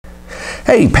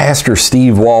Hey, Pastor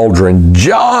Steve Waldron,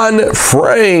 John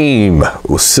Frame,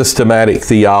 systematic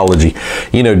theology.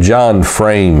 You know, John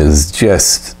Frame is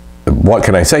just, what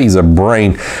can I say? He's a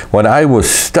brain. When I was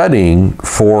studying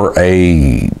for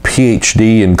a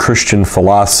PhD in Christian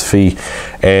philosophy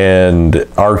and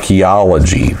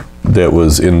archaeology that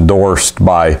was endorsed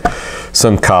by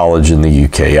some college in the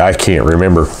UK, I can't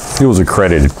remember. It was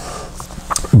accredited.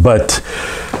 But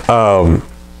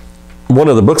one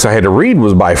of the books I had to read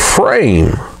was by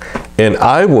Frame, and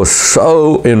I was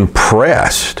so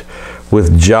impressed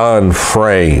with John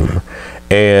Frame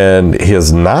and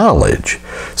his knowledge.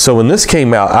 So when this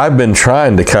came out, I've been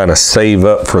trying to kind of save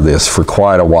up for this for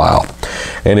quite a while.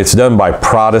 And it's done by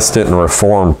Protestant and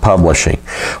Reformed Publishing.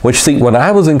 Which, see, when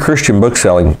I was in Christian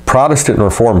bookselling, Protestant and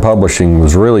Reformed Publishing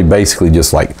was really basically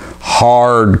just like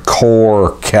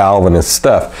hardcore Calvinist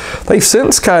stuff. They've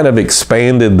since kind of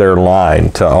expanded their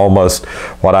line to almost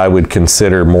what I would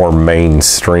consider more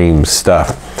mainstream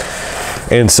stuff.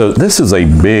 And so this is a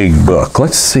big book.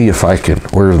 Let's see if I can,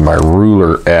 where's my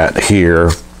ruler at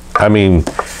here? I mean,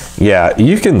 yeah,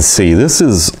 you can see this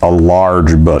is a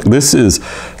large book. This is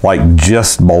like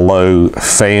just below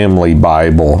Family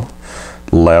Bible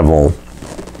level.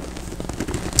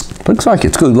 Looks like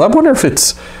it's good. I wonder if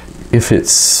it's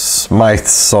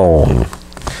Smithsonian.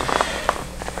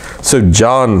 So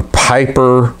John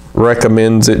Piper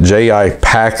recommends it, J.I.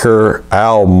 Packer,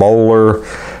 Al Mohler,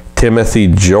 Timothy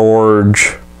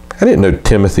George. I didn't know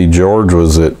Timothy George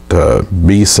was at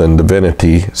Beeson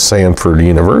Divinity, Sanford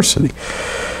University.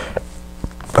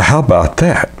 How about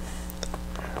that?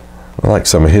 I like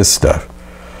some of his stuff.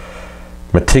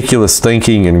 Meticulous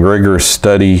thinking and rigorous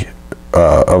study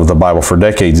of the Bible for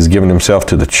decades. He's given himself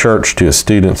to the church, to his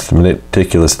students,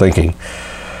 meticulous thinking.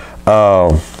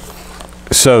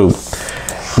 So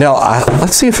now,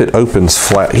 let's see if it opens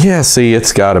flat. Yeah, see,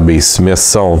 it's got to be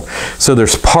Smithsonian. So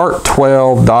there's part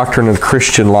 12, Doctrine of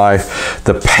Christian Life.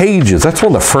 The pages, that's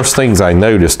one of the first things I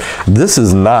noticed. This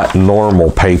is not normal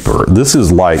paper. This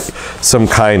is like some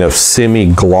kind of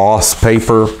semi-gloss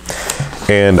paper,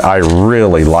 and I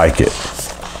really like it.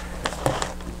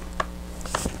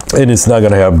 And it's not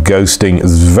going to have ghosting.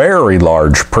 It's very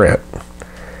large print.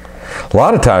 A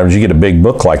lot of times you get a big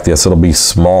book like this, it'll be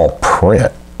small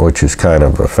print, which is kind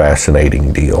of a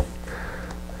fascinating deal.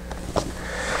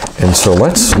 And so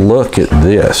let's look at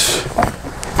this.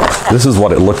 This is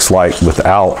what it looks like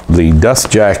without the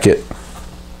dust jacket.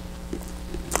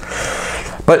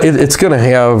 But it's going to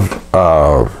have,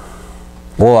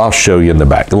 well, I'll show you in the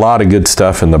back. A lot of good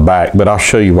stuff in the back, but I'll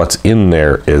show you what's in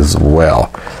there as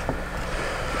well.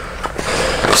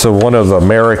 So one of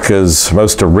America's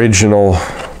most original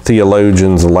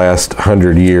theologians the last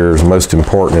 100 years, most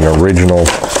important and original.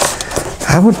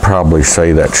 I would probably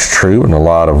say that's true in a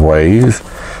lot of ways.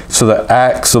 So the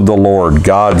acts of the Lord,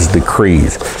 God's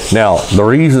decrees. Now, the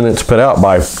reason it's put out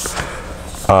by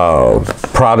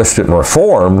Protestant and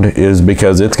Reformed is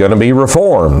because it's going to be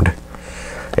reformed.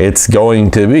 It's going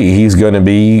to be, he's going to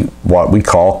be what we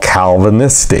call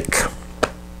Calvinistic.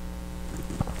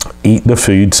 Eat the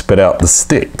food, spit out the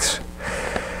sticks.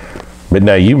 But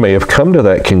now you may have come to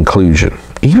that conclusion.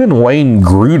 Even Wayne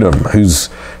Grudem, who's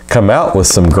come out with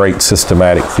some great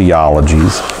systematic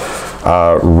theologies,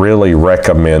 really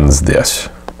recommends this.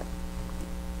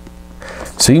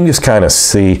 So you can just kind of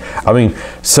see, I mean,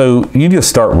 so you just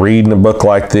start reading a book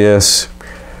like this.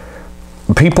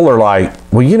 People are like,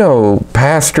 well, you know,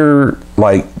 Pastor,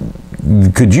 like,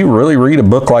 could you really read a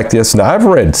book like this? Now, I've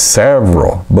read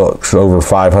several books over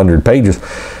 500 pages.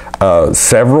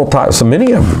 Several times, so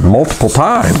many of them, multiple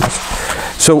times.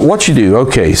 So what you do,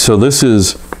 okay, so this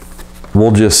is, we'll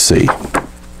just see.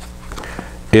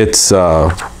 It's, you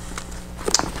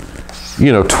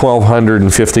know,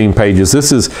 1,215 pages.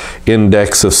 This is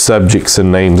index of subjects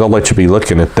and names. I'll let you be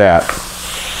looking at that.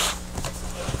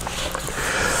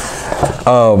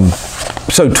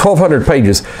 So 1,200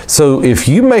 pages. So if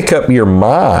you make up your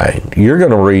mind, you're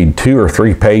going to read 2 or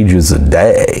 3 pages a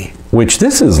day, which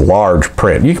this is large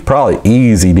print. You could probably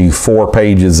easily do 4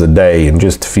 pages a day in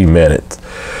just a few minutes.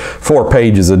 4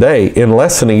 pages a day. In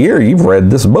less than a year, you've read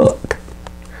this book.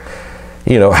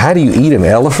 You know, how do you eat an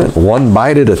elephant? 1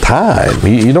 bite at a time.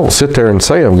 You don't sit there and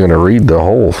say, I'm going to read the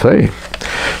whole thing.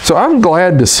 So I'm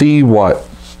glad to see what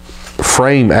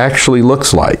Frame actually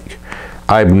looks like.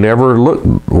 I've never looked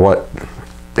what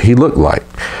he looked like.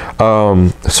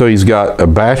 So he's got a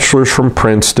bachelor's from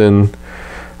Princeton,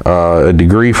 a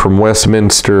degree from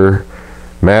Westminster,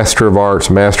 Master of Arts,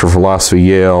 Master of Philosophy,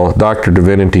 Yale, Doctor of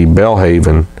Divinity,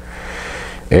 Belhaven.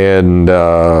 And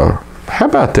how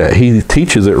about that? He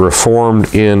teaches at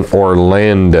Reformed in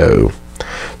Orlando.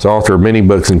 He's the author of many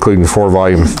books, including the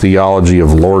 4-volume Theology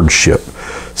of Lordship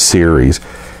series.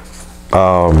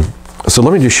 So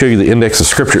let me just show you the index of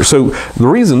Scripture. So the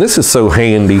reason this is so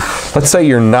handy, let's say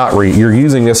you're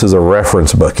using this as a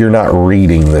reference book. You're not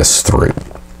reading this through.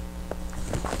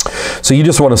 So you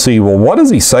just want to see, well, what does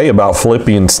he say about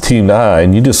Philippians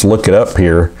 2:9? You just look it up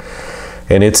here,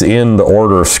 and it's in the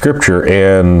order of Scripture,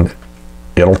 and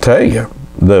it'll tell you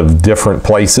the different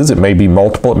places. It may be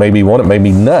multiple, it may be one, it may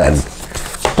be none.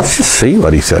 Let's just see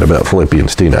what he said about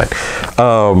Philippians 2:9.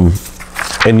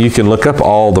 And you can look up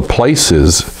all the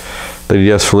places that he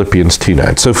does Philippians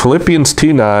 2:9. So Philippians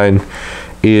 2:9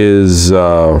 is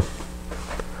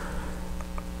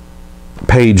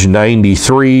page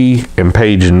 93 and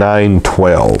page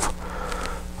 912.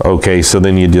 Okay, so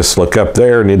then you just look up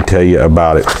there and it'll tell you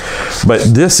about it. But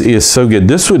this is so good.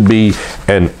 This would be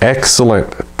an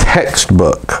excellent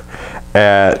textbook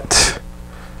at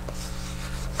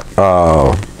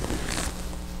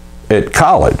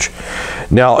college.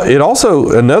 Now, it also,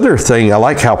 another thing, I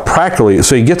like how practically,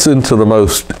 so he gets into the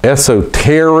most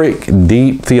esoteric,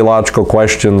 deep theological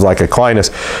questions like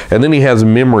Aquinas, and then he has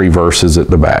memory verses at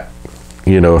the back.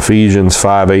 You know, Ephesians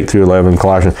 5:8 through 11,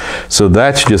 Colossians. So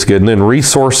that's just good. And then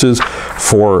resources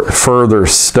for further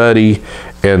study,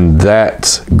 and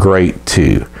that's great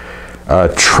too.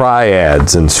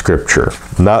 Triads in Scripture,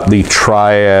 not the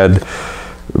triad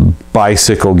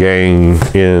bicycle gang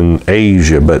in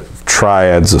Asia, but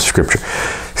triads of Scripture.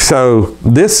 So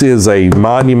this is a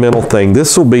monumental thing.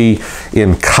 This will be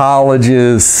in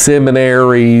colleges,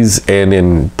 seminaries, and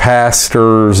in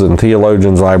pastors' and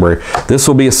theologians' library. This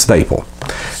will be a staple.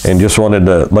 And just wanted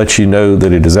to let you know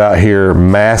that it is out here,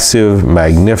 massive,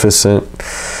 magnificent.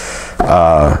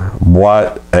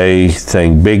 What a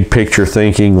thing. Big picture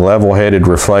thinking, level-headed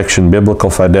reflection, biblical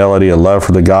fidelity, a love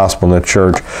for the gospel and the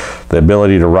church, the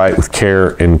ability to write with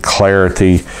care and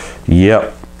clarity.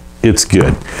 Yep, it's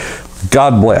good.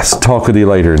 God bless. Talk with you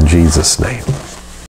later in Jesus' name.